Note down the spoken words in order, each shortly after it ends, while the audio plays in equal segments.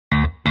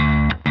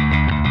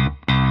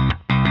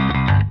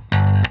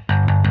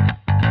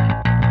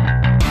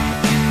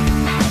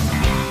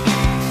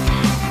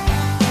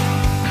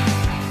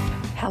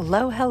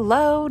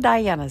Hello,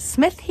 Diana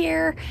Smith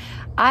here.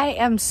 I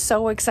am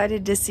so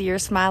excited to see your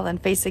smiling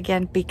face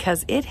again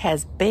because it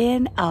has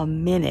been a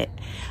minute,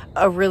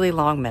 a really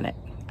long minute,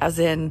 as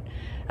in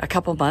a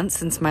couple months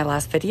since my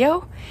last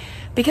video,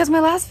 because my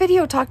last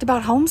video talked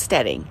about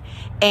homesteading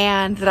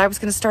and that I was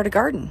going to start a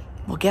garden.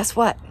 Well, guess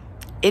what?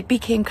 It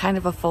became kind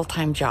of a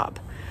full-time job.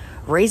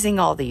 Raising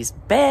all these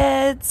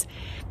beds,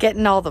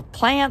 getting all the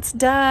plants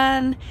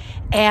done,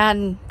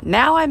 and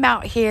now I'm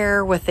out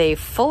here with a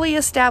fully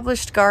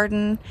established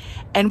garden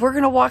and we're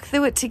going to walk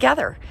through it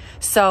together.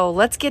 So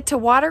let's get to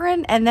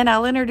watering and then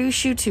I'll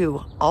introduce you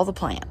to all the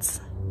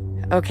plants.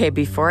 Okay,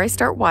 before I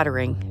start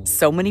watering,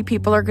 so many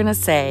people are going to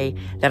say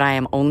that I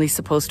am only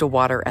supposed to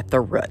water at the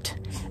root,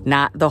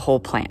 not the whole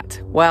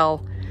plant.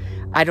 Well,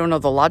 I don't know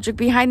the logic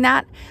behind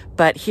that,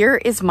 but here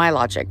is my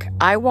logic.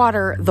 I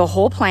water the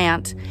whole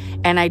plant,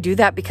 and I do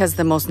that because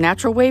the most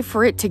natural way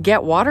for it to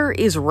get water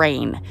is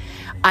rain.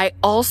 I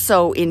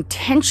also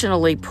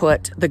intentionally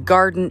put the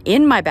garden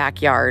in my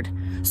backyard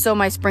so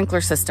my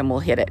sprinkler system will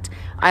hit it.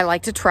 I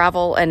like to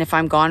travel, and if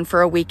I'm gone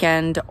for a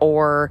weekend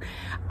or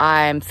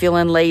I'm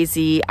feeling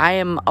lazy, I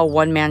am a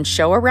one-man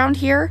show around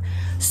here.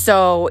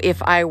 So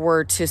if I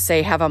were to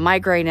say have a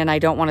migraine and I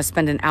don't want to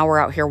spend an hour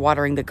out here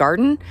watering the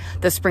garden,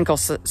 the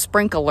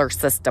sprinkler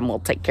system will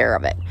take care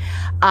of it.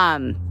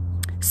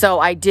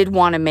 So I did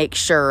want to make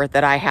sure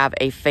that I have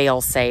a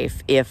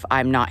fail-safe if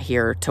I'm not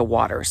here to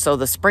water. So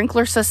the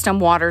sprinkler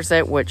system waters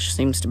it, which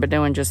seems to be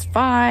doing just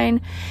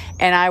fine.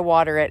 And I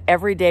water it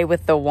every day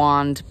with the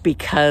wand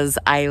because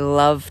I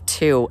love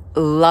to.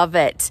 Love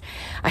it.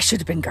 I should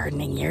have been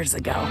gardening years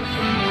ago.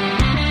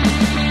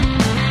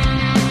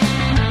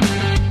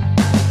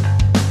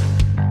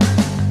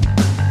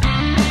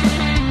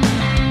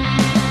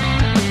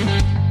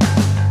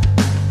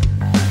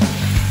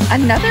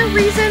 Another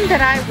reason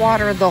that I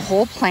water the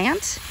whole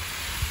plant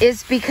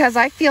is because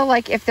I feel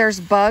like if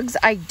there's bugs,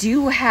 I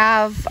do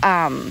have, what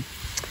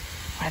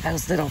are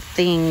those little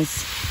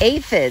things?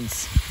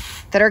 Aphids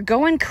that are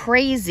going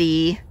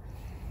crazy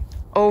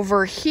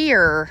over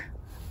here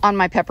on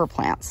my pepper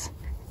plants.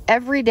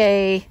 Every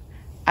day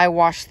I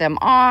wash them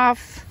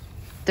off.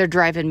 They're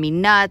driving me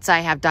nuts. I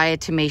have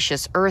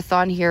diatomaceous earth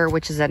on here,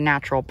 which is a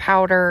natural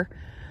powder,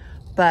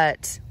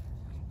 but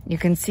you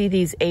can see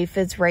these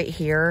aphids right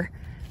here.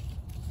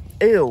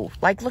 Ooh,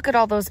 like look at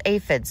all those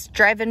aphids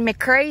driving me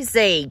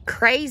crazy,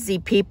 crazy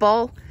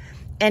people.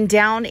 And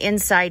down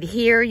inside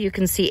here, you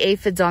can see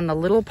aphids on the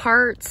little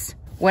parts.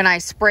 When I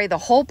spray the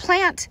whole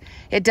plant,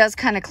 it does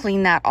kind of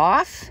clean that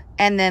off.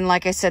 And then,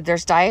 like I said,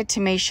 there's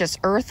diatomaceous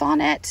earth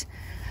on it.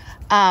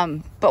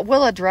 But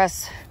we'll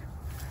address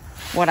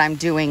what I'm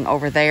doing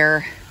over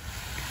there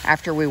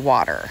after we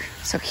water.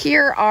 So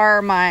here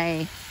are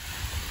my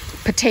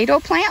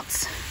potato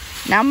plants.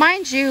 Now,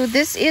 mind you,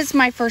 this is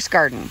my first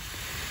garden.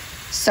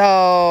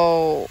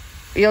 So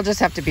you'll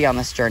just have to be on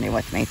this journey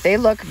with me. They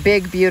look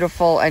big,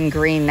 beautiful, and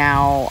green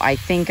now. I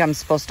think I'm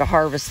supposed to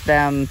harvest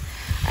them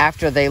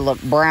after they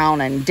look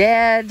brown and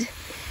dead.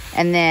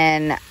 And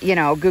then, you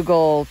know,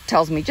 Google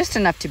tells me just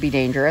enough to be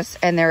dangerous.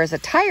 And there is a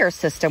tire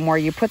system where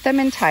you put them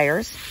in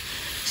tires.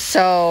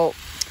 So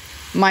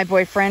my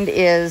boyfriend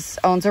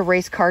owns a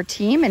race car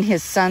team and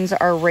his sons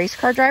are race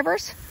car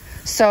drivers.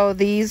 So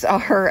these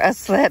are a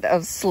set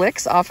of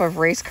slicks off of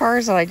race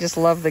cars, and I just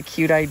love the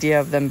cute idea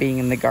of them being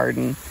in the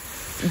garden.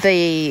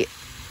 The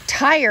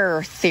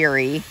tire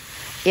theory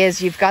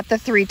is you've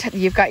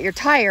got your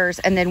tires,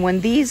 and then when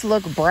these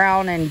look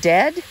brown and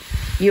dead,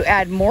 you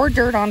add more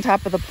dirt on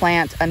top of the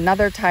plant,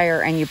 another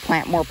tire, and you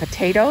plant more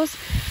potatoes.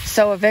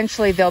 So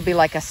eventually they'll be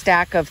like a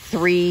stack of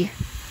 3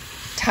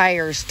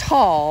 tires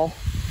tall,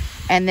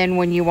 and then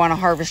when you want to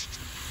harvest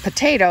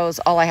potatoes,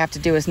 all I have to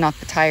do is knock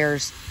the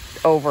tires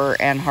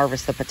over and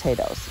harvest the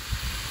potatoes.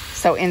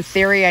 So in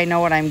theory, I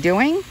know what I'm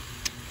doing.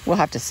 We'll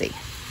have to see.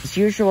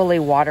 Usually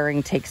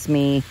watering takes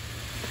me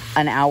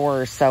an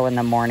hour or so in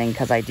the morning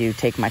because I do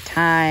take my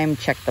time,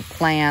 check the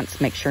plants,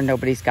 make sure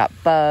nobody's got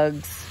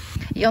bugs.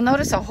 You'll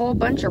notice a whole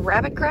bunch of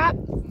rabbit crap.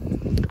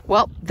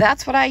 Well,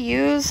 that's what I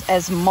use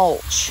as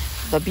mulch.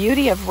 The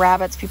beauty of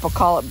rabbits, people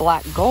call it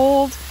black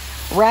gold.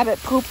 Rabbit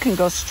poop can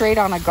go straight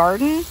on a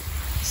garden.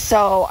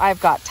 So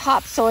I've got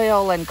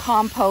topsoil and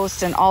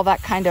compost and all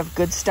that kind of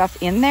good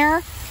stuff in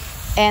there.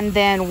 And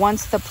then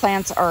once the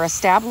plants are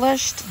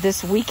established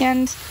last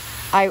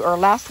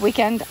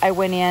weekend, I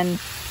went in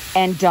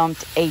and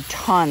dumped a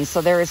ton. So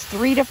there is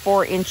 3 to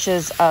 4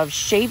 inches of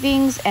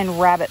shavings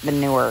and rabbit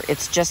manure.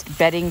 It's just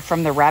bedding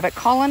from the rabbit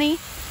colony.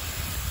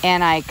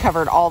 And I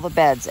covered all the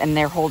beds and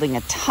they're holding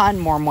a ton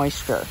more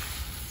moisture.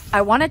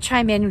 I want to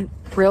chime in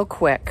real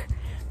quick,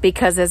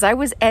 because as I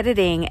was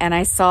editing and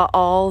I saw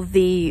all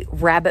the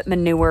rabbit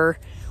manure,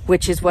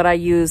 which is what I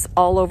use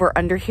all over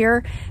under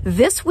here,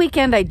 this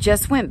weekend I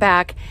just went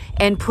back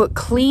and put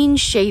clean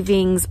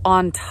shavings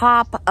on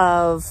top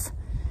of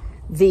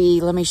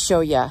let me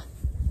show you.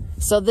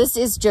 So this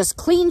is just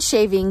clean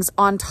shavings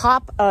on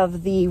top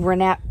of the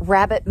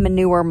rabbit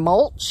manure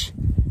mulch,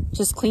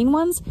 just clean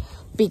ones,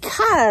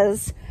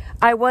 because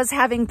I was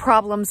having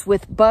problems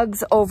with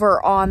bugs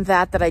over on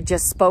that I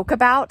just spoke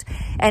about.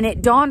 And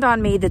it dawned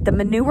on me that the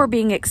manure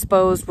being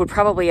exposed would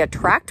probably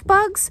attract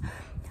bugs.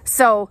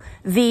 So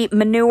the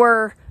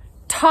manure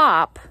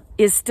top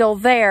is still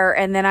there.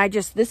 And then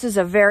this is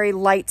a very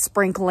light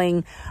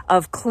sprinkling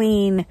of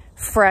clean,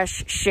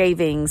 fresh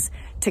shavings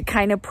to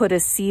kind of put a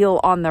seal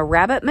on the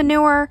rabbit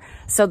manure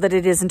so that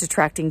it isn't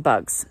attracting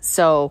bugs.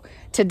 So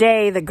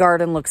today the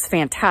garden looks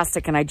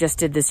fantastic, and I just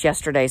did this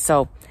yesterday.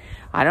 So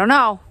I don't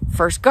know,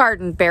 first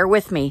garden, bear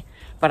with me.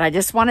 But I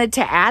just wanted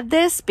to add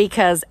this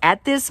because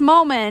at this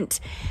moment,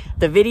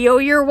 the video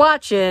you're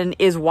watching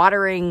is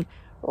watering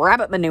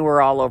rabbit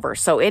manure all over.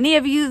 So any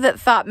of you that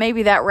thought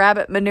maybe that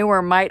rabbit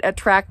manure might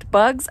attract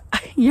bugs,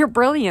 you're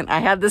brilliant. I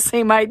had the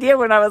same idea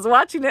when I was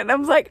watching it, and I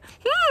was like,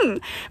 maybe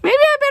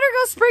I better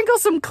go sprinkle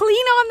some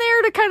clean on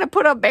there to kind of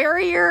put a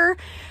barrier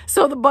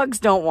so the bugs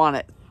don't want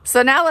it.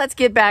 So now let's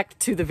get back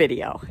to the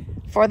video.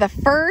 For the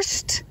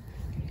first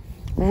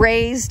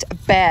raised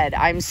bed,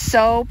 I'm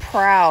so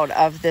proud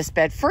of this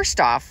bed. First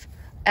off,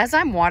 as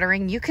I'm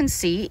watering, you can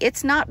see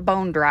it's not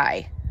bone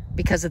dry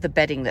because of the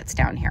bedding that's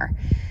down here.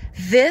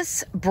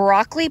 This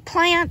broccoli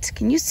plant,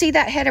 can you see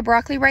that head of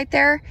broccoli right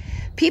there?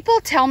 People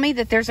tell me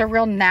that there's a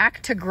real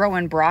knack to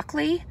growing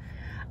broccoli.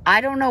 I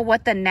don't know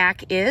what the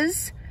knack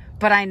is,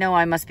 but I know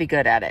I must be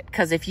good at it.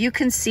 Because if you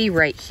can see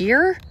right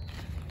here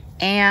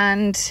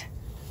and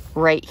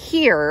right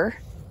here,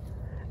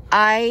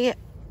 I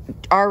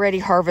already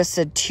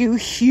harvested 2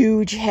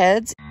 huge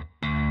heads.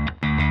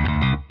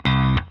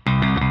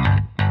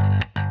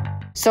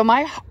 So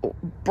my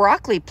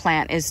broccoli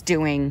plant is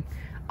doing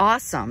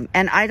awesome,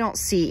 and I don't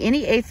see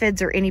any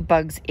aphids or any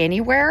bugs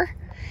anywhere.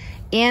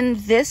 In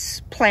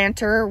this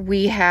planter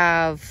we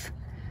have,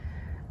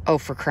 oh,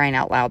 for crying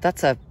out loud,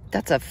 that's a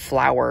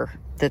flower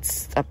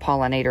that's a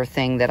pollinator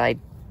thing that I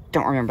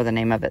don't remember the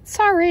name of it,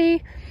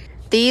 sorry.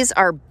 These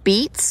are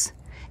beets,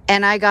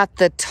 and I got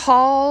the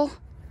tall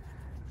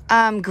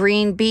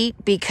green beet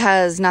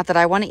because, not that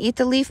I want to eat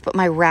the leaf, but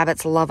my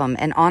rabbits love them.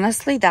 And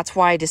honestly, that's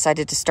why I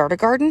decided to start a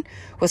garden,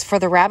 was for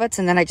the rabbits.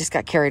 And then I just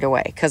got carried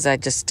away because I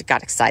just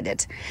got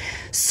excited.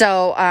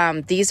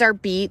 So these are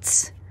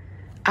beets.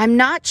 I'm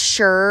not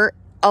sure.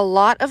 A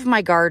lot of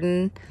my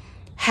garden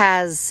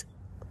has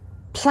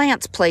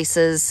plants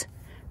places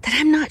that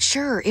I'm not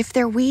sure if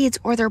they're weeds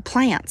or they're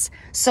plants.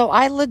 So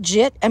I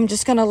legit am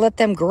just going to let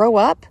them grow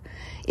up.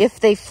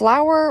 If they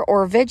flower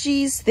or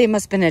veggies, they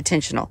must have been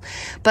intentional.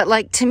 But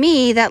like, to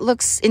me, that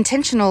looks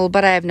intentional,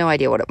 but I have no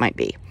idea what it might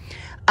be.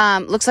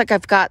 Looks like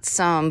I've got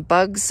some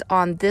bugs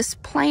on this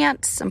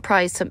plant,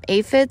 probably some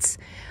aphids.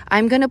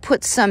 I'm going to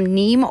put some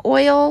neem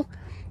oil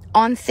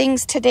on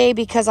things today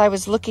because I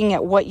was looking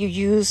at what you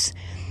use.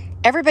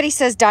 Everybody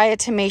says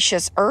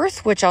diatomaceous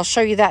earth, which I'll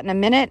show you that in a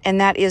minute.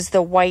 And that is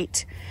the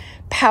white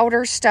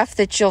powder stuff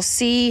that you'll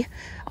see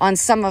on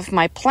some of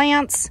my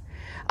plants.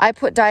 I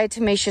put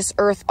diatomaceous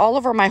earth all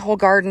over my whole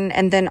garden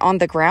and then on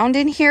the ground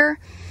in here.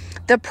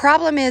 The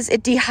problem is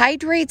it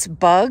dehydrates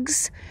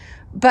bugs,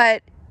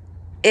 but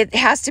it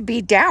has to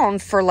be down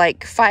for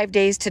like 5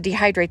 days to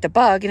dehydrate the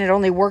bug, and it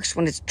only works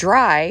when it's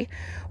dry.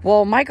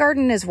 Well, my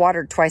garden is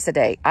watered twice a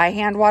day. I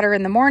hand water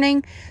in the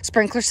morning,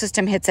 sprinkler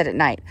system hits it at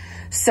night.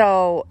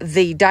 So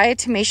the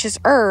diatomaceous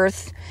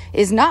earth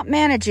is not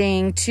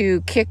managing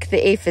to kick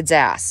the aphids'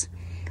 ass.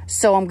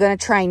 So I'm going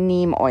to try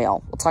neem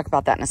oil. We'll talk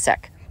about that in a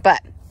sec.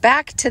 But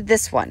back to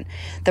this one.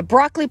 The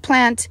broccoli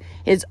plant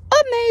is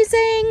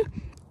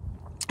amazing.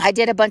 I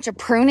did a bunch of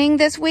pruning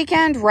this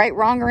weekend, right,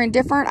 wrong, or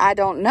indifferent. I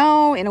don't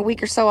know. In a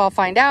week or so, I'll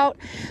find out.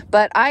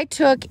 But I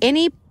took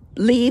any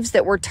leaves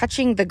that were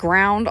touching the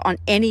ground on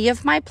any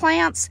of my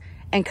plants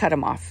and cut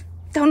them off.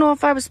 Don't know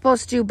if I was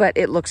supposed to, but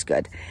it looks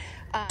good.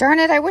 Darn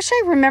it, I wish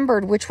I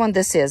remembered which one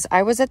this is.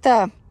 I was at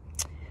the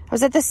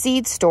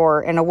seed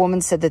store, and a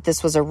woman said that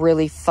this was a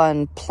really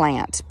fun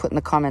plant. Put in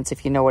the comments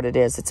if you know what it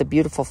is. It's a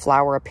beautiful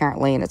flower,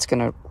 apparently, and it's going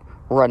to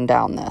run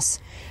down this.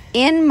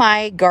 In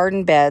my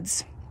garden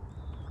beds,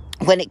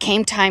 when it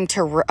came time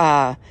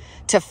to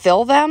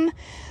fill them,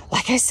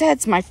 like I said,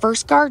 it's my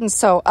first garden.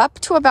 So up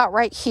to about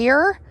right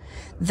here,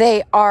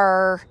 they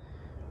are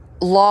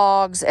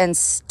logs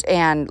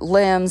and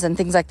limbs and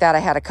things like that. I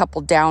had a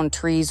couple down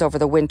trees over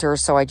the winter,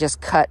 so I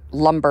just cut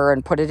lumber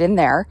and put it in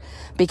there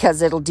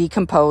because it'll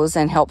decompose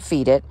and help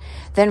feed it.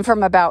 Then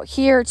from about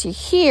here to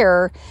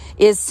here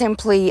is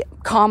simply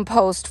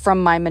compost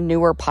from my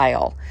manure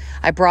pile.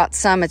 I brought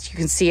some, as you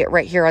can see it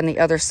right here on the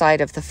other side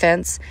of the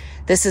fence.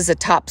 This is a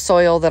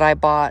topsoil that I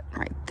bought.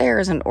 Right there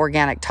is an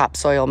organic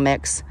topsoil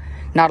mix.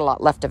 Not a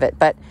lot left of it,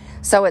 but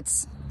so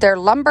it's their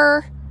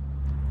lumber,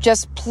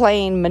 just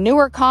plain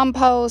manure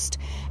compost,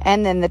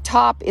 and then the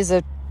top is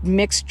a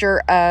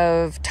mixture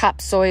of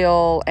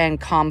topsoil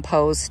and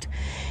compost.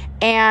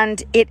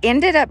 And it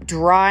ended up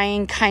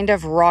drying kind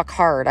of rock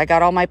hard. I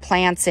got all my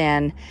plants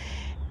in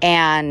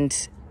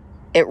and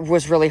it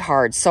was really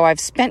hard. So I've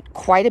spent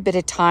quite a bit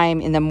of time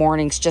in the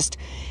mornings, just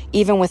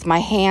even with my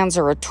hands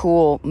or a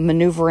tool,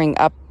 maneuvering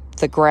up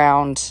the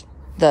ground,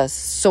 the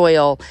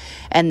soil,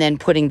 and then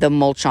putting the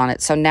mulch on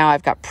it. So now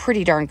I've got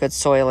pretty darn good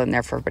soil in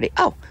there for everybody.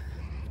 Oh,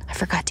 I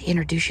forgot to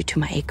introduce you to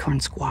my acorn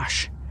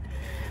squash.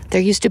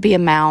 There used to be a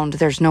mound.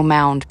 There's no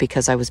mound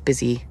because I was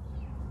busy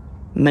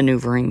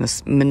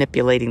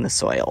manipulating the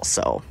soil.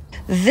 So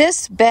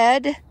this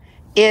bed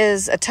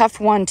is a tough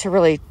one to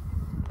really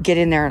get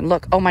in there and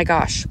look. Oh my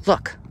gosh,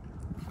 look.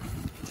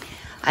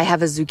 I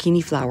have a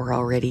zucchini flower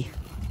already.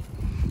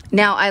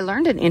 Now, I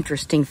learned an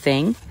interesting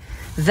thing.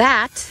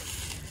 That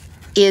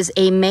is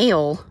a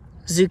male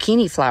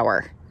zucchini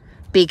flower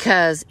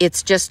because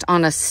it's just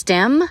on a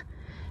stem,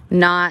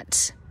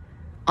 not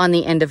on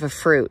the end of a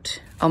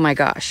fruit. Oh my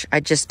gosh,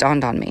 it just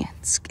dawned on me.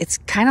 It's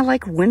kind of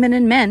like women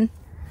and men.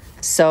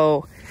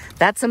 So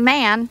that's a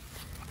man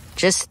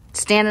just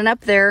standing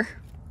up there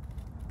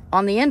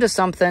on the end of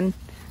something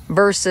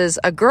versus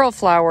a girl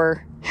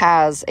flower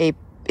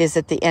is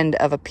at the end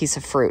of a piece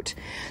of fruit.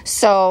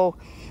 So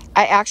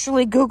I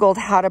actually Googled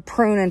how to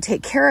prune and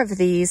take care of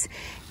these.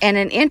 And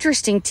an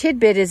interesting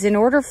tidbit is in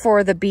order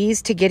for the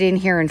bees to get in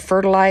here and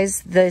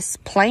fertilize this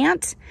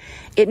plant,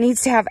 it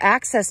needs to have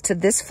access to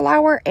this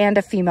flower and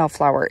a female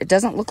flower. It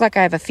doesn't look like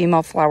I have a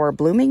female flower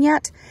blooming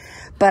yet,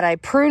 but I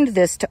pruned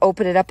this to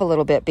open it up a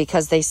little bit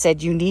because they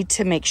said you need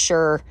to make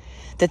sure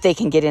that they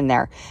can get in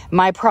there.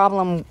 My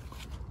problem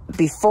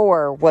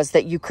before was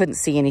that you couldn't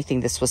see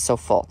anything. This was so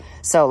full.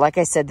 So like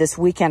I said, this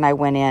weekend I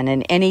went in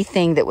and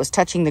anything that was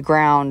touching the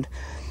ground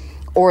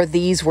or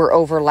these were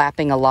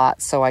overlapping a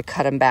lot, so I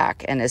cut them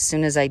back. And as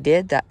soon as I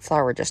did, that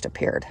flower just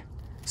appeared.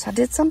 So I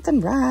did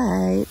something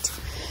right.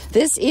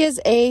 This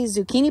is a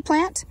zucchini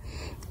plant,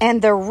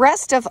 and the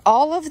rest of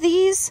all of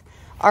these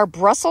are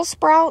Brussels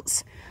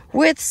sprouts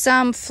with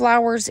some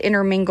flowers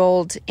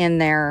intermingled in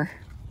there.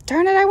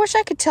 Darn it, I wish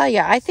I could tell you.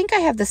 I think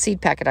I have the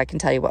seed packet. I can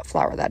tell you what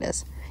flower that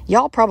is.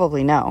 Y'all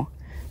probably know.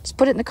 Just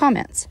put it in the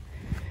comments.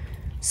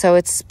 So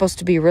it's supposed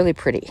to be really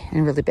pretty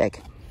and really big.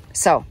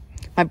 So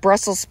my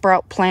Brussels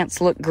sprout plants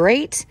look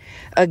great.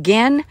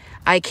 Again,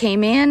 I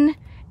came in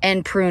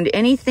and pruned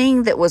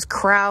anything that was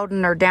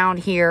crowding or down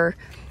here.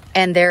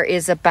 And there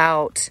is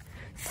about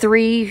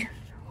 3,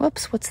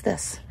 whoops, what's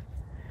this?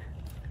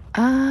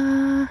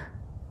 Oh,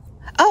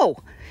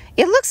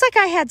 it looks like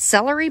I had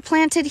celery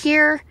planted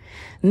here.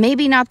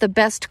 Maybe not the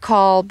best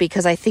call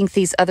because I think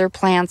these other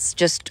plants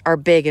just are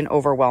big and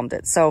overwhelmed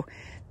it. So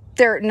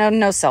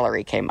no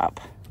celery came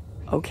up.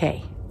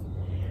 Okay,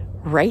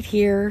 right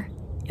here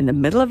in the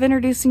middle of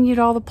introducing you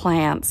to all the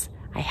plants,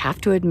 I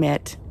have to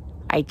admit,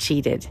 I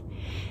cheated.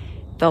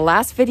 The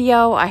last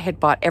video, I had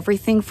bought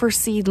everything for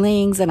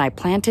seedlings and I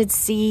planted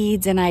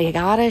seeds and I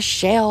got a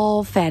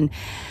shelf and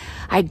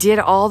I did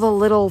all the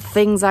little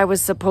things I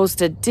was supposed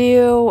to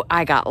do.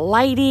 I got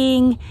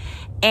lighting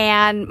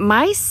and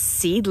my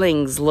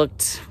seedlings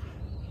looked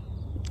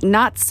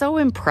not so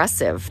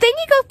impressive. Then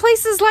you go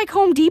places like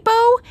Home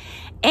Depot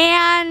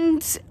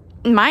and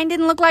mine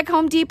didn't look like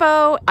Home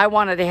Depot. I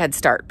wanted a head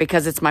start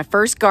because it's my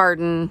first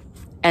garden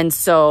and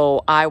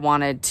so I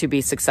wanted to be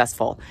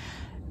successful.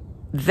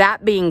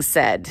 That being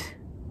said,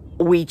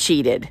 we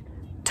cheated.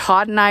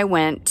 Todd and I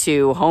went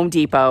to Home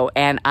Depot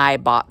and I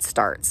bought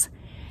starts.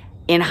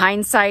 In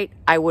hindsight,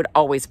 I would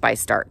always buy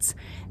starts.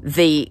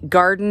 The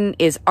garden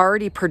is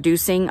already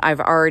producing. I've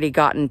already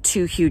gotten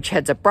 2 huge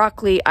heads of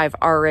broccoli. I've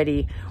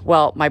already,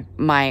 well, my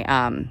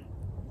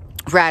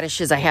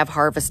radishes, I have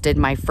harvested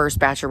my first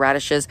batch of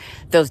radishes.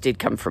 Those did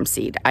come from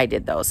seed. I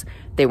did those.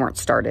 They weren't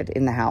started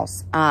in the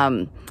house.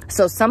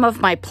 So some of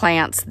my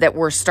plants that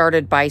were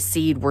started by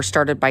seed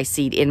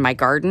in my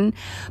garden,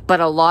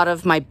 but a lot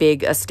of my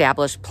big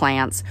established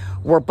plants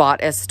were bought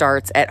as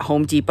starts at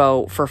Home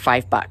Depot for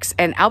 $5.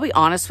 And I'll be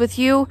honest with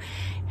you,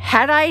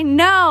 had I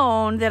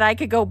known that I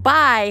could go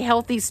buy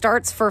healthy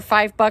starts for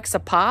 $5 a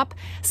pop,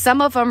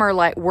 some of them were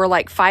like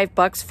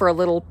 $5 for a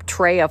little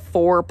tray of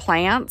 4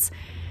 plants.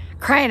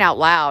 Crying out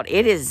loud,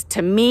 it is,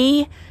 to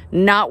me,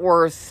 not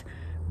worth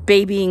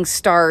babying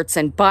starts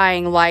and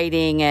buying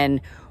lighting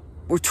and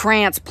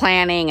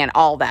transplanting and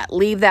all that.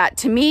 Leave that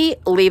to me,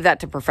 leave that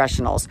to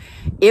professionals.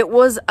 It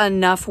was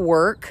enough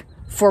work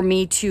for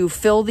me to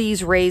fill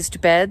these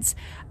raised beds.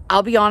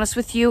 I'll be honest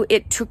with you,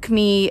 it took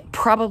me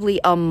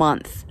probably a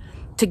month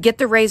to get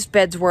the raised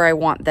beds where I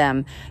want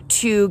them,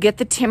 to get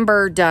the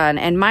timber done.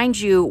 And mind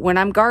you, when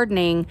I'm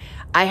gardening,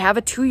 I have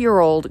a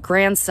 2-year-old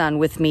grandson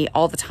with me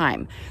all the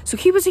time. So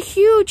he was a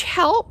huge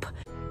help.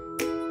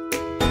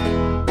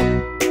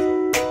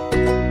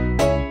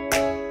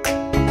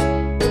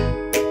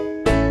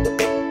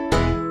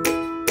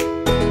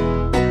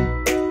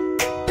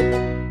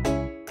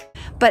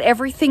 But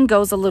everything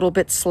goes a little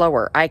bit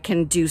slower. I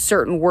can do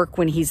certain work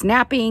when he's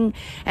napping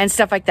and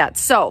stuff like that.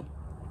 So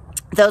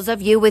those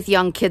of you with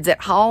young kids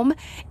at home,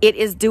 it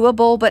is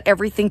doable, but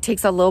everything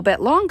takes a little bit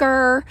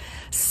longer.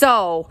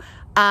 So,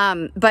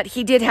 but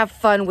he did have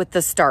fun with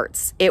the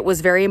starts. It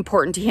was very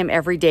important to him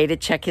every day to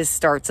check his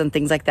starts and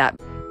things like that.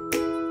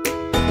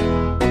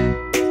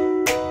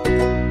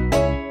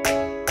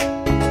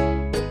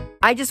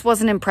 I just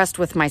wasn't impressed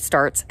with my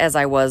starts as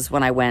I was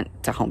when I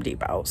went to Home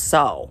Depot.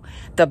 So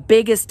the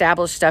big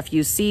established stuff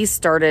you see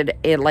started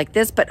like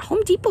this, but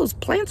Home Depot's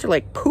plants are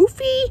like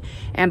poofy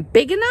and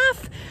big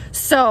enough.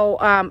 So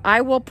I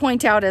will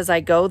point out as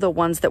I go the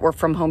ones that were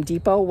from Home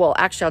Depot. Well,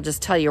 actually, I'll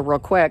just tell you real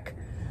quick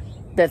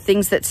the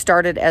things that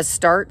started as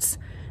starts.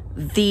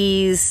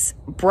 These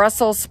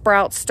Brussels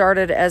sprouts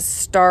started as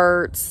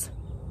starts.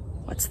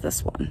 What's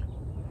this one?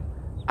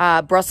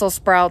 Brussels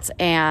sprouts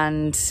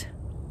and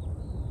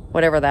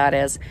whatever that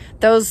is.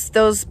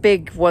 Those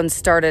big ones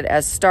started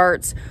as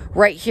starts.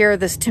 Right here,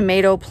 this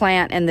tomato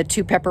plant and the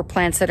 2 pepper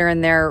plants that are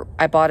in there,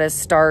 I bought as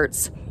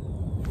starts.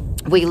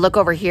 We look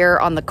over here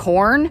on the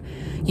corn.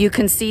 You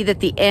can see that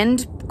the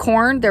end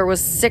corn, there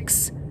was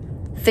 6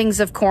 things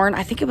of corn.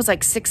 I think it was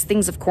like 6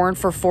 things of corn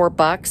for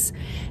 $4.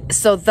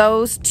 So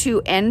those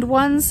 2 end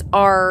ones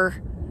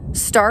are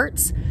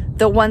starts.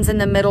 The ones in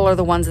the middle are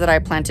the ones that I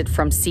planted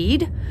from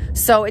seed.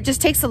 So it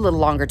just takes a little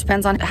longer.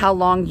 Depends on how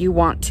long you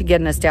want to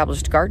get an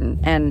established garden.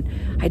 And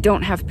I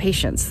don't have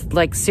patience.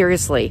 Like,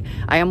 seriously,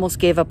 I almost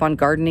gave up on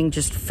gardening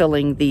just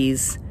filling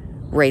these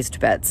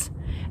raised beds.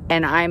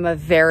 And I'm a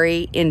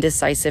very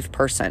indecisive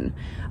person.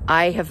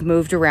 I have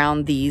moved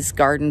around these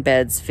garden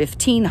beds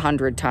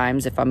 1,500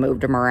 times if I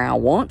moved them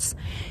around once.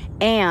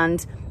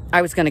 And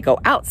I was going to go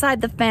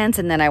outside the fence,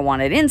 and then I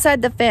wanted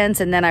inside the fence,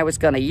 and then I was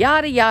going to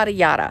yada, yada,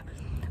 yada.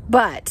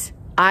 But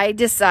I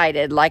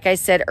decided, like I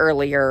said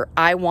earlier,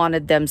 I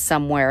wanted them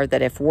somewhere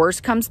that if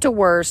worst comes to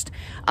worst,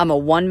 I'm a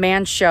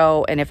one-man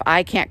show, and if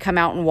I can't come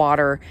out and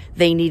water,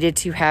 they needed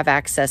to have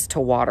access to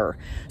water.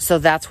 So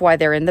that's why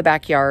they're in the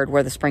backyard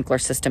where the sprinkler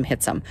system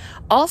hits them.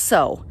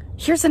 Also,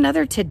 here's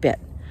another tidbit.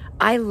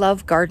 I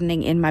love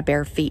gardening in my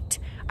bare feet.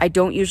 I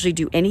don't usually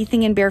do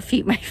anything in bare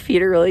feet. My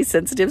feet are really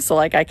sensitive, so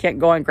like I can't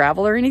go on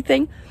gravel or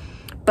anything.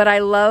 But I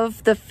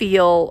love the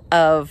feel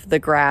of the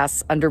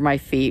grass under my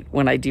feet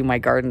when I do my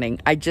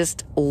gardening. I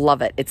just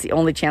love it. It's the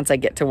only chance I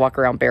get to walk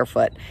around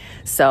barefoot.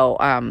 So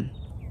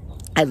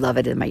I love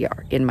it in my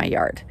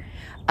yard.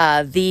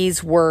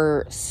 These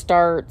were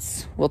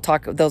starts. We'll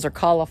talk, those are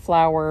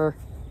cauliflower.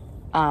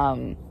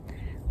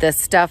 The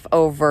stuff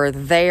over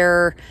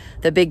there,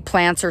 the big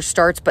plants are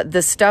starts, but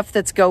the stuff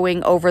that's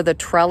going over the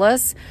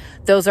trellis,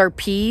 those are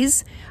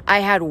peas. I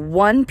had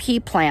 1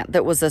 pea plant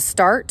that was a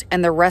start,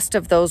 and the rest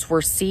of those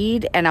were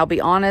seed. And I'll be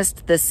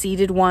honest, the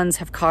seeded ones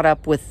have caught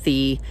up with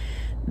the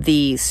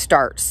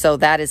start. So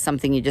that is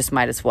something you just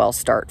might as well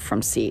start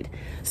from seed.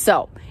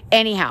 So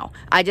anyhow,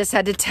 I just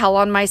had to tell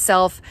on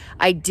myself.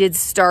 I did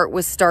start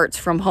with starts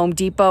from Home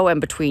Depot,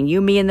 and between you,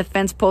 me, and the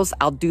fence posts,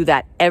 I'll do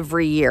that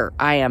every year.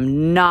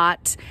 I'm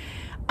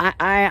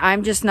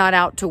just not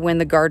out to win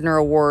the Gardener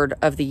Award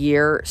of the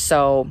year,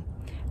 so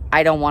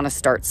I don't want to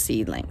start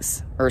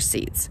seedlings or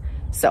seeds.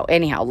 So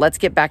anyhow, let's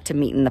get back to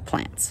meeting the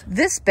plants.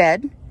 This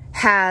bed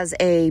has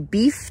a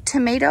beef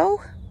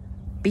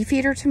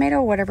eater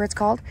tomato, whatever it's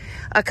called,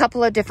 a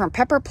couple of different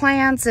pepper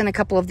plants, and a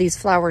couple of these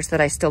flowers that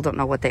I still don't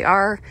know what they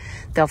are.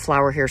 They'll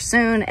flower here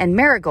soon, and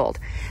marigold.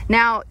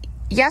 Now,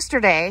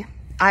 yesterday,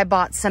 I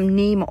bought some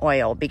neem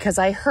oil because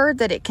I heard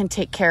that it can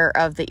take care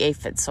of the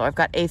aphids. So I've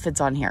got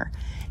aphids on here.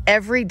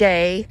 Every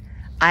day,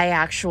 I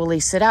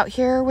actually sit out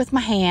here with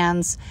my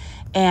hands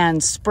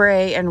and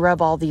spray and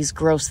rub all these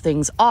gross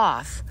things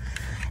off.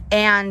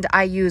 And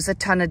I use a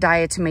ton of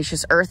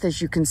diatomaceous earth,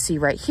 as you can see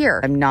right here.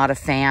 I'm not a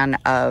fan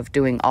of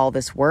doing all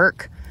this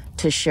work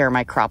to share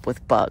my crop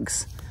with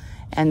bugs.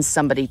 And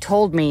somebody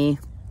told me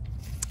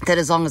that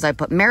as long as I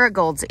put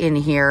marigolds in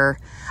here,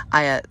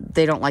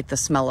 they don't like the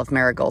smell of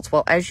marigolds.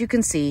 Well, as you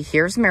can see,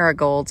 here's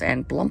marigolds,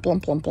 and blump,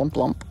 blump, blump, blump,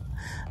 blump.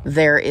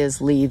 There is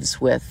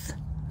leaves with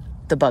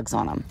the bugs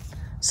on them.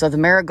 So the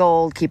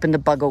marigold keeping the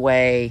bug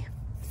away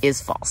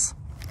is false.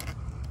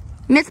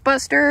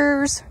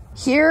 Mythbusters.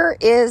 Here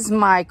is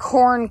my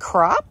corn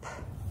crop.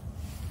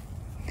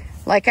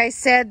 Like I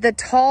said, the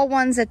tall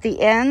ones at the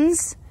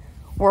ends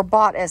were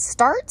bought as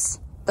starts.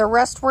 The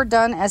rest were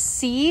done as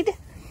seed.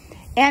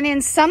 And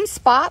in some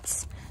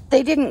spots,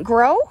 they didn't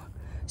grow.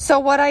 So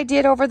what I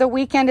did over the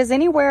weekend is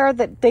anywhere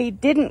that they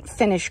didn't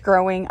finish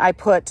growing, I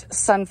put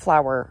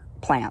sunflower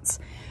plants.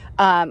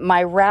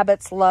 My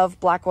rabbits love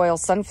black oil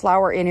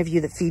sunflower. Any of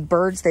you that feed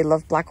birds, they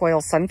love black oil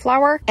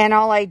sunflower. And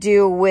all I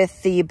do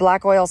with the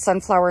black oil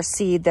sunflower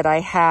seed that I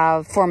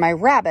have for my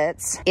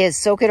rabbits is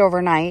soak it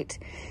overnight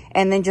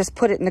and then just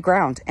put it in the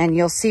ground. And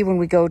you'll see when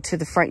we go to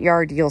the front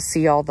yard, you'll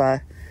see all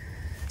the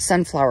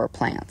sunflower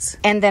plants.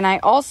 And then I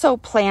also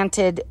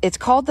planted, it's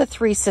called the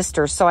Three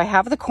Sisters. So I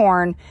have the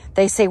corn.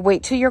 They say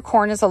wait till your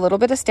corn is a little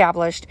bit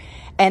established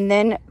and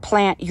then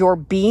plant your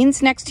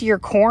beans next to your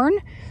corn.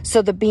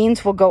 So the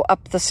beans will go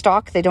up the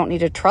stalk. They don't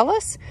need a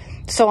trellis.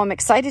 So I'm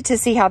excited to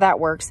see how that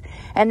works.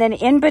 And then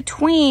in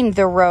between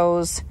the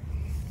rows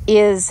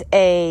is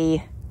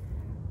a,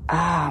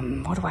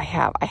 what do I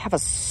have? I have a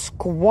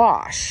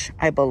squash,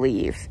 I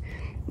believe.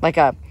 Like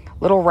a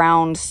little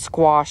round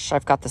squash.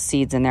 I've got the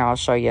seeds in there. I'll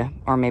show you,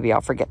 or maybe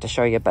I'll forget to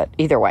show you, but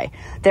either way,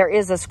 there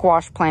is a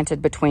squash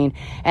planted between.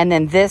 And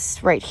then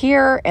this right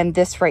here and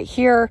this right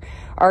here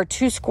are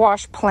 2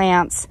 squash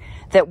plants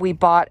that we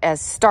bought as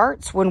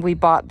starts when we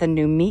bought the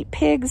new meat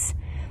pigs.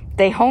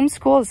 They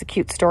homeschool. It's a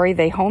cute story.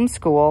 They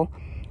homeschool,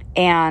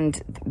 and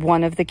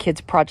one of the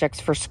kids' projects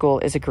for school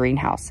is a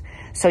greenhouse.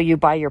 So you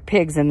buy your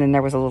pigs, and then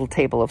there was a little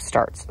table of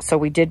starts. So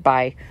we did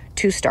buy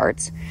 2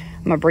 starts.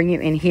 I'm gonna bring you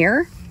in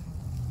here.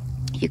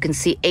 You can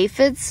see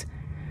aphids.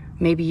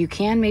 Maybe you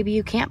can, maybe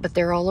you can't, but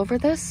they're all over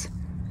this.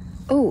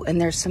 Oh, and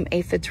there's some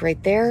aphids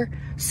right there.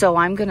 So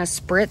I'm gonna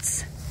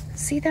spritz.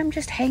 See them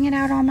just hanging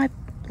out on my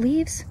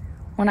leaves?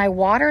 When I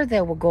water,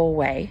 they will go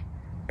away,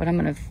 but I'm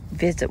gonna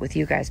visit with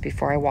you guys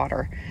before I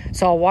water.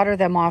 So I'll water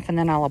them off, and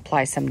then I'll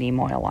apply some neem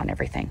oil on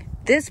everything.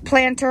 This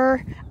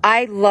planter,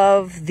 I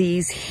love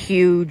these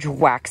huge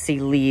waxy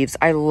leaves.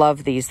 I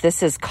love these.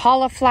 This is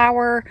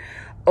cauliflower.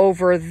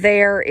 Over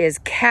there is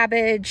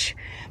cabbage.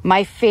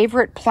 My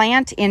favorite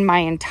plant in my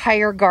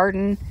entire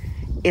garden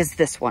is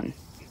this one.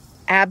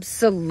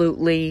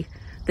 Absolutely.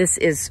 This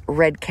is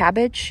red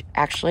cabbage.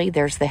 Actually,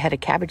 there's the head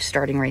of cabbage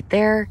starting right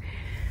there.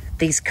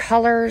 These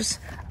colors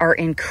are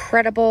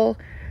incredible.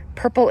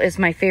 Purple is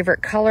my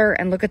favorite color,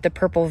 and look at the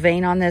purple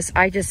vein on this.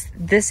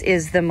 This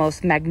is the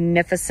most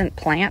magnificent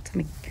plant. Let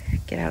me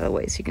get out of the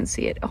way so you can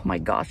see it. Oh my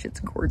gosh, it's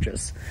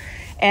gorgeous.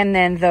 And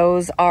then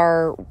those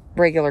are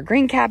regular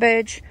green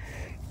cabbage.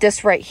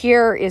 This right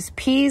here is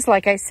peas.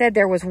 Like I said,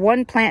 there was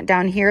one plant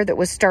down here that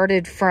was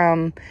started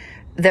from,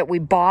 that we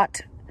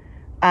bought,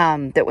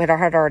 that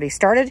had already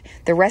started.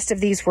 The rest of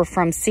these were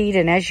from seed,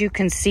 and as you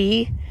can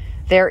see,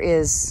 there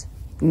is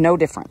no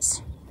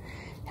difference.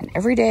 And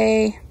every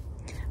day,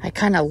 I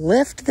kind of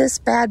lift this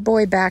bad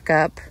boy back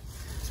up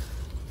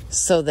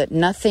so that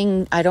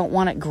nothing, I don't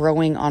want it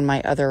growing on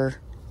my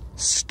other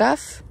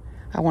stuff.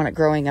 I want it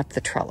growing up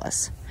the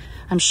trellis.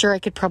 I'm sure I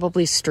could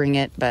probably string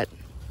it, but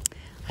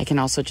I can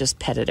also just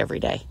pet it every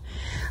day.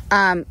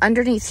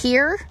 Underneath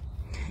here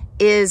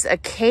is a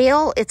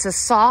kale. It's a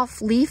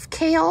soft leaf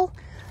kale.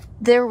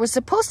 There was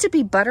supposed to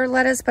be butter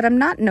lettuce, but I'm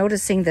not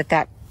noticing that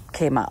that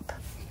came up.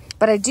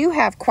 But I do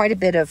have quite a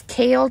bit of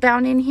kale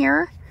down in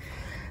here.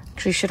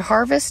 Actually should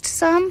harvest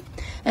some.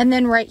 And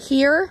then right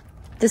here,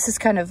 this is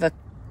kind of a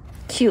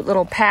cute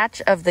little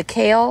patch of the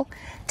kale.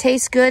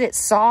 Tastes good, it's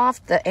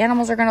soft, the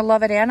animals are gonna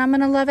love it, and I'm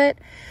gonna love it.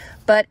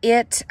 But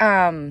it,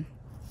 I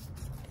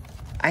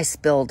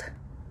spilled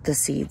the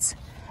seeds.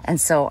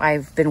 And so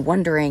I've been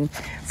wondering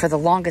for the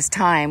longest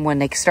time, when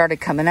they started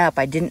coming up,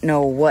 I didn't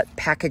know what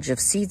package of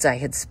seeds I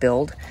had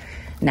spilled.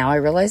 Now I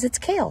realize it's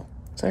kale.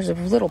 So there's a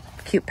little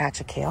cute patch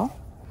of kale.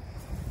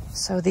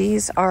 So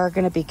these are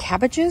going to be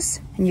cabbages,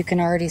 and you can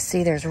already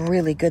see there's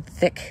really good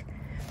thick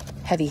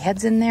heavy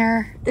heads in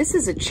there. This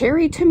is a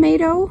cherry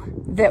tomato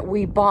that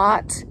we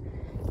bought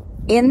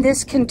in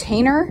this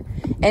container,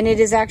 and it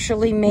is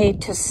actually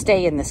made to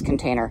stay in this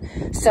container.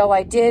 So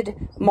I did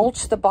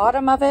mulch the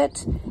bottom of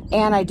it,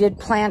 and I did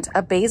plant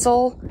a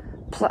basil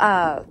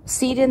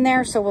seed in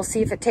there, so we'll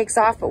see if it takes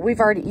off, but we've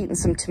already eaten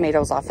some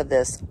tomatoes off of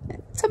this.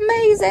 It's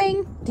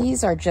amazing.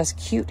 These are just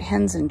cute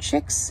hens and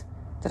chicks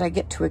that I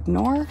get to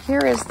ignore. Here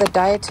is the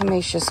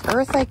diatomaceous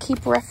earth I keep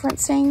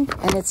referencing,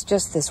 and it's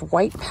just this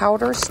white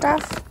powder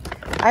stuff.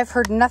 I've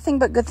heard nothing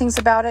but good things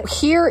about it.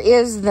 Here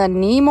is the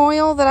neem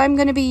oil that I'm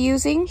gonna be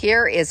using.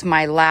 Here is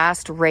my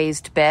last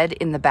raised bed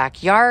in the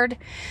backyard.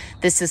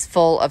 This is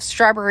full of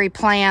strawberry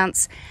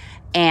plants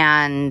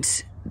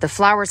and the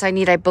flowers I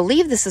need. I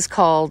believe this is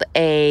called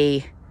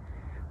a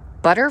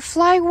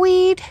butterfly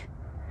weed.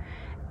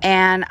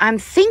 And I'm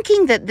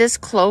thinking that this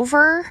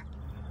clover,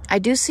 I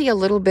do see a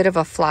little bit of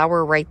a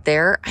flower right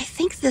there. I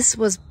think this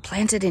was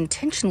planted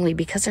intentionally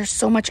because there's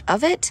so much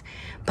of it,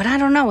 but I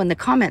don't know. In the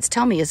comments,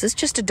 tell me, is this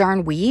just a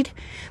darn weed?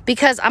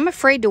 Because I'm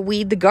afraid to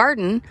weed the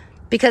garden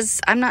because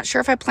I'm not sure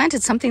if I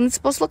planted something that's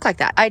supposed to look like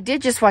that. I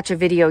did just watch a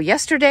video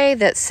yesterday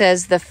that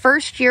says the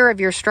first year of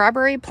your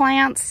strawberry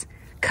plants,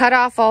 cut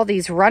off all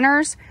these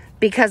runners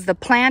because the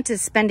plant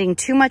is spending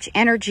too much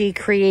energy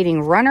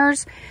creating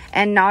runners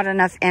and not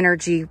enough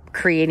energy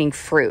creating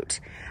fruit.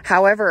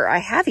 However, I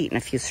have eaten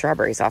a few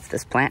strawberries off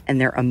this plant and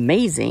they're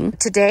amazing.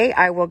 Today,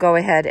 I will go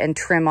ahead and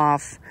trim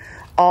off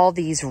all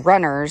these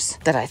runners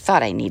that I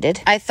thought I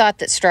needed. I thought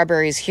that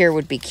strawberries here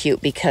would be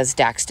cute because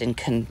Daxton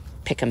can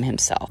pick them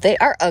himself. They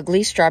are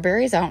ugly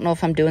strawberries. I don't know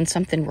if I'm doing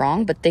something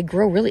wrong, but they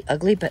grow really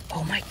ugly, but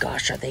oh my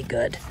gosh, are they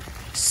good.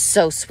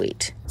 So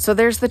sweet. So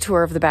there's the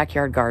tour of the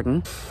backyard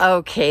garden.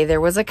 Okay,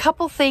 there was a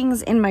couple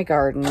things in my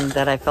garden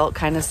that I felt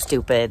kind of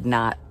stupid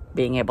not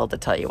being able to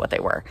tell you what they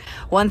were.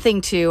 One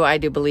thing too, I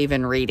do believe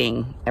in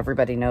reading.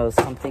 Everybody knows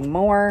something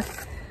more.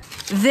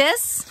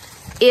 This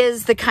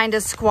is the kind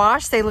of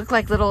squash. They look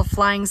like little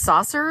flying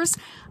saucers.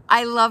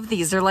 I love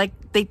these. They're like,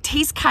 they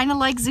taste kind of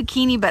like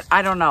zucchini, but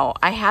I don't know.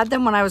 I had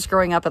them when I was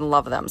growing up and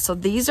love them. So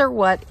these are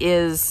what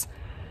is,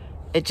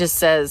 it just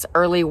says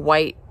early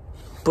white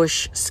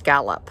bush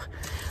scallop.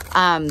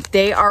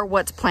 They are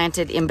what's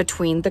planted in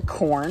between the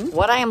corn.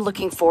 What I am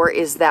looking for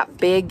is that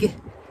big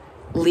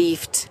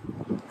leafed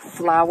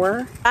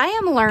flower. I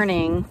am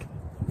learning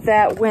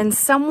that when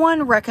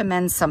someone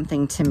recommends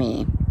something to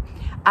me,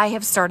 I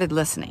have started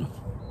listening.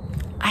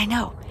 I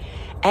know.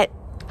 At,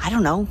 I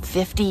don't know,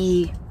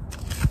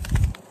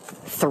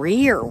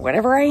 53 or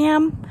whatever I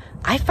am,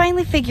 I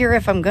finally figure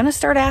if I'm going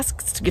to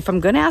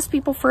ask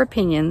people for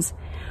opinions,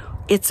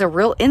 it's a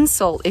real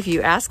insult if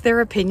you ask their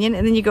opinion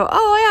and then you go,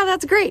 oh yeah,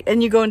 that's great,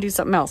 and you go and do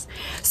something else.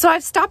 So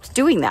I've stopped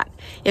doing that.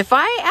 If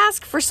I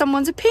ask for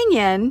someone's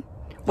opinion,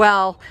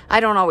 well, I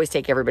don't always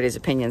take everybody's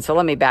opinion, so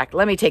let me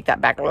take that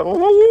back a little.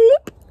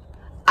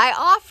 I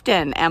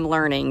often am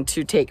learning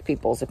to take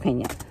people's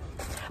opinion.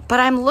 But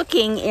I'm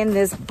looking in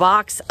this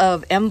box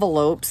of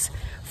envelopes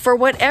for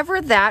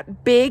whatever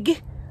that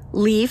big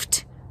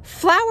leafed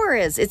flower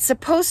is. It's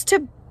supposed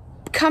to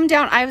come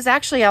down. I was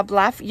actually, you're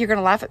going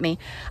to laugh at me.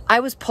 I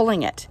was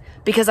pulling it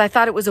because I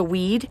thought it was a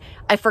weed.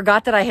 I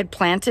forgot that I had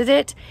planted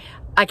it.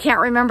 I can't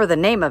remember the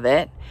name of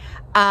it.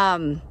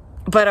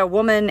 But a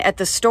woman at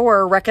the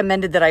store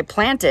recommended that I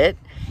plant it,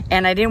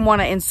 and I didn't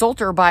want to insult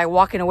her by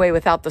walking away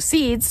without the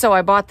seeds. So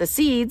I bought the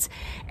seeds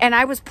and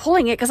I was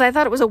pulling it because I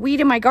thought it was a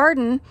weed in my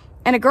garden.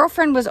 And a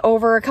girlfriend was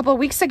over a couple of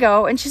weeks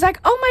ago and she's like,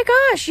 oh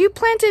my gosh, you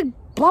planted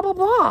blah, blah,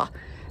 blah.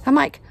 I'm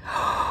like,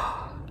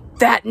 oh,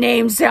 that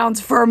name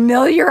sounds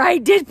familiar. I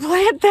did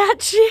plant that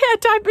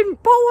shit. I've been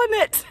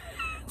pulling it.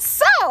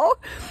 So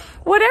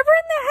whatever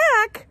in the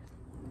heck,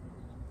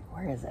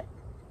 where is it?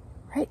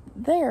 Right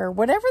there.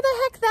 Whatever the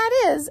heck that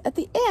is at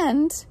the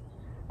end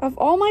of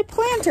all my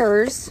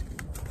planters.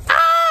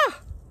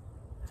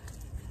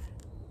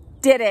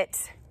 Did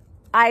it.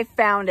 I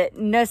found it.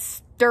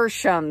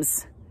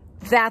 Nasturtiums.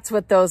 That's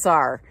what those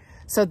are.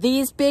 So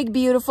these big,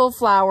 beautiful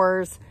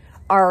flowers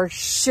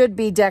should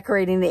be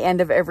decorating the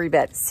end of every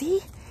bed.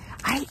 See,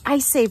 I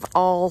save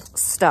all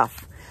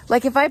stuff.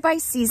 Like if I buy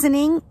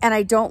seasoning and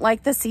I don't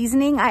like the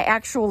seasoning, I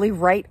actually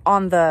write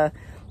on the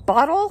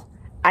bottle,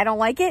 I don't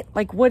like it.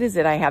 Like, what is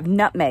it? I have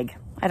nutmeg.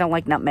 I don't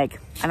like nutmeg.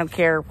 I don't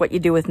care what you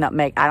do with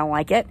nutmeg. I don't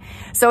like it.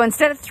 So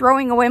instead of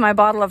throwing away my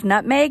bottle of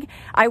nutmeg,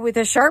 I with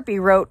a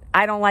Sharpie wrote,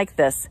 I don't like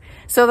this.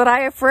 So that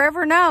I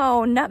forever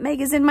know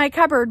nutmeg is in my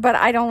cupboard, but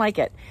I don't like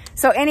it.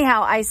 So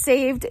anyhow, I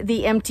saved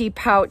the empty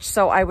pouch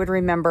so I would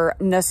remember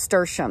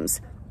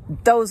nasturtiums.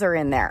 Those are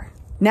in there.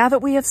 Now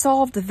that we have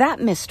solved that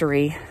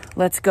mystery,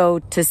 let's go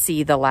to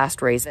see the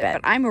last raised bed.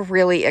 But I'm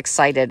really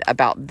excited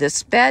about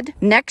this bed.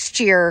 Next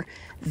year,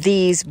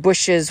 these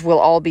bushes will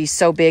all be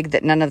so big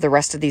that none of the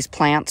rest of these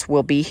plants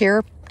will be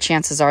here.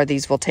 Chances are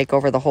these will take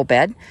over the whole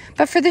bed.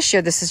 But for this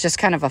year, this is just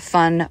kind of a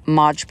fun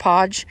Mod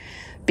Podge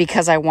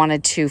because I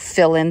wanted to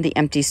fill in the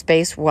empty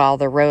space while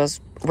the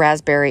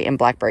raspberry and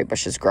blackberry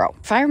bushes grow.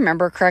 If I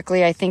remember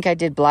correctly, I think I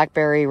did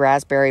blackberry,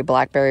 raspberry,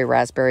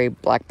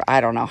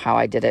 I don't know how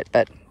I did it,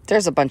 but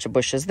there's a bunch of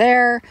bushes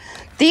there.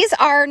 These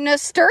are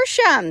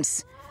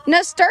nasturtiums.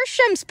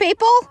 Nasturtiums,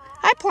 people.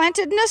 I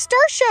planted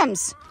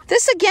nasturtiums.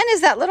 This again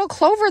is that little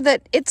clover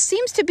that it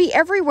seems to be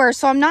everywhere,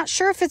 so I'm not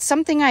sure if it's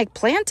something I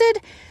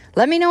planted.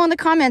 Let me know in the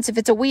comments. If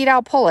it's a weed,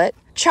 I'll pull it.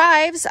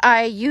 Chives,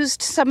 I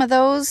used some of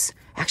those.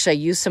 Actually, I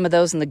used some of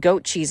those in the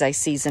goat cheese I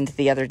seasoned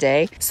the other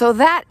day. So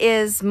that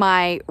is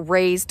my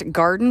raised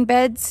garden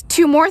beds.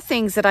 Two more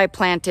things that I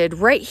planted.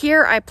 Right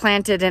here, I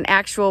planted an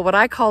actual, what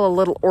I call a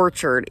little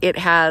orchard. It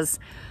has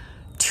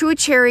 2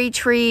 cherry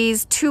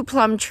trees, 2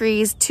 plum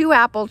trees, 2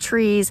 apple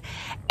trees,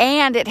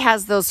 and it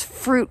has those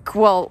fruit,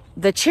 well,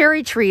 the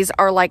cherry trees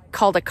are like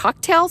called a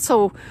cocktail.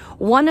 So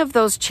one of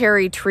those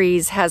cherry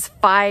trees has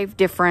 5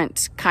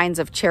 different kinds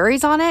of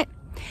cherries on it.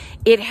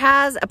 It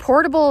has a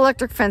portable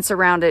electric fence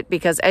around it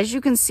because as you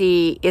can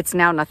see, it's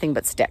now nothing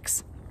but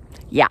sticks.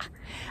 Yeah.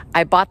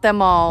 I bought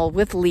them all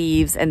with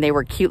leaves and they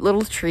were cute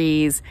little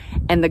trees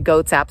and the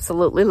goats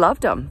absolutely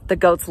loved them. The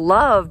goats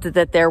loved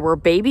that there were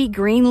baby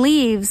green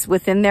leaves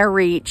within their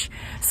reach.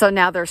 So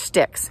now they're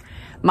sticks.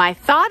 My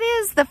thought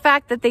is the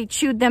fact that they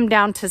chewed them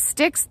down to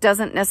sticks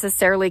doesn't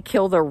necessarily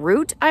kill the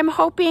root, I'm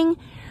hoping.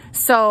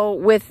 So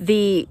with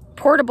the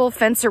portable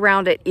fence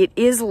around it, it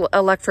is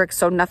electric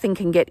so nothing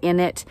can get in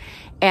it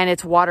and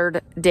it's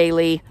watered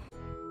daily.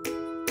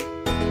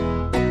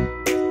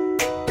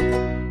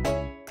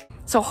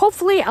 So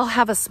hopefully I'll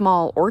have a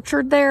small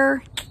orchard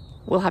there.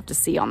 We'll have to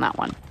see on that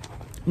one.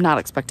 I'm not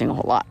expecting a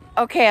whole lot.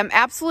 Okay, I'm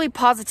absolutely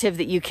positive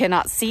that you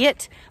cannot see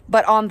it,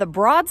 but on the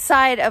broad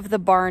side of the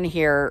barn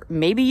here,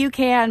 maybe you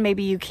can,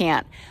 maybe you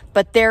can't,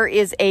 but there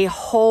is a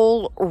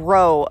whole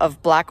row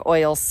of black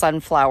oil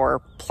sunflower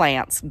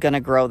plants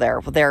gonna grow there.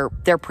 They're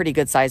pretty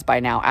good size by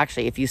now.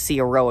 Actually, if you see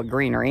a row of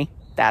greenery,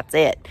 that's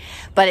it.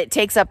 But it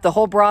takes up the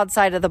whole broad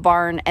side of the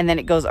barn and then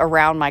it goes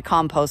around my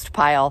compost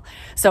pile.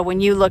 So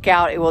when you look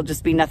out, it will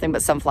just be nothing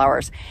but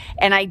sunflowers.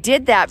 And I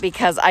did that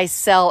because I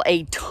sell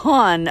a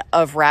ton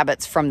of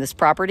rabbits from this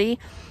property.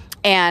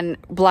 And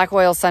black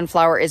oil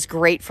sunflower is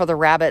great for the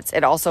rabbits.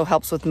 It also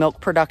helps with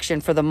milk production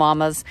for the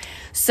mamas.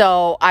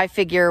 So I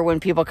figure when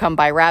people come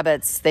buy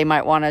rabbits, they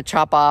might want to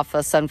chop off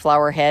a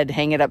sunflower head,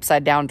 hang it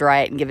upside down,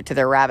 dry it, and give it to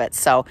their rabbits.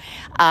 So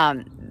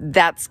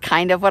that's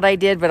kind of what I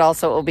did, but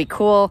also it will be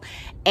cool.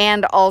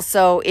 And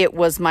also it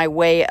was my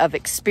way of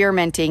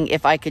experimenting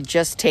if I could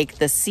just take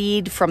the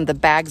seed from the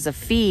bags of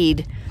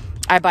feed.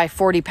 I buy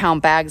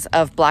 40-pound bags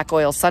of black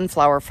oil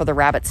sunflower for the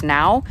rabbits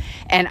now,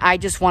 and I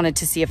just wanted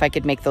to see if I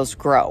could make those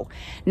grow.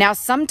 Now,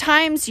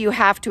 sometimes you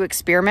have to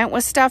experiment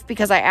with stuff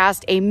because I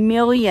asked a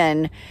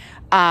million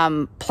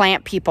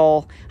plant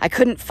people. I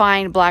couldn't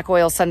find black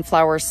oil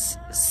sunflower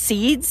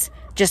seeds,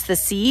 just the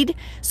seed.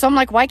 So I'm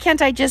like, why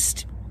can't I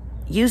just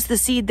use the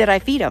seed that I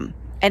feed them?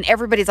 And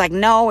everybody's like,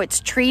 no, it's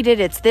treated,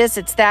 it's this,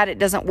 it's that. It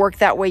doesn't work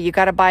that way. You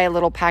got to buy a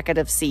little packet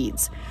of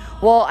seeds.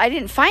 Well, I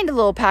didn't find a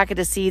little packet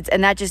of seeds,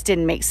 and that just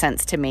didn't make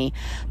sense to me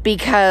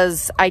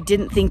because I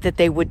didn't think that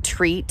they would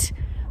treat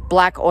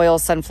black oil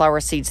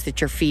sunflower seeds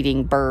that you're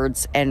feeding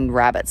birds and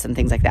rabbits and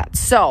things like that.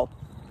 So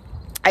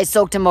I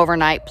soaked them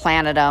overnight,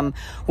 planted them.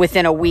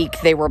 Within a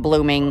week, they were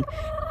blooming.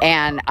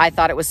 And I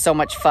thought it was so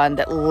much fun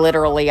that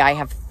literally I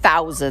have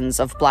thousands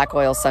of black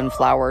oil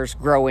sunflowers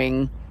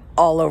growing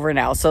all over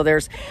now. So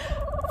there's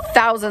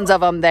thousands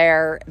of them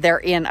there. They're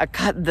in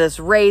this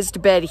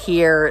raised bed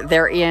here.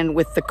 They're in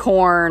with the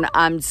corn.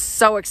 I'm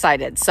so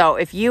excited. So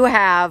if you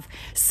have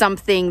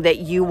something that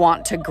you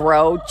want to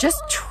grow,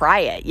 just try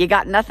it. You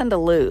got nothing to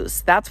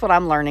lose. That's what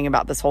I'm learning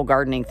about this whole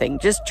gardening thing.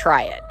 Just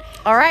try it.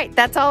 All right,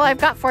 that's all I've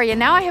got for you.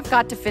 Now I have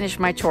got to finish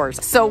my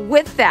chores. So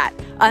with that,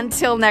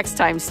 until next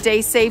time,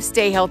 stay safe,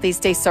 stay healthy,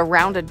 stay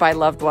surrounded by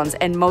loved ones,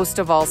 and most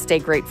of all, stay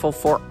grateful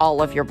for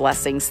all of your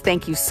blessings.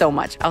 Thank you so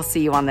much. I'll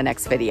see you on the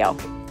next video.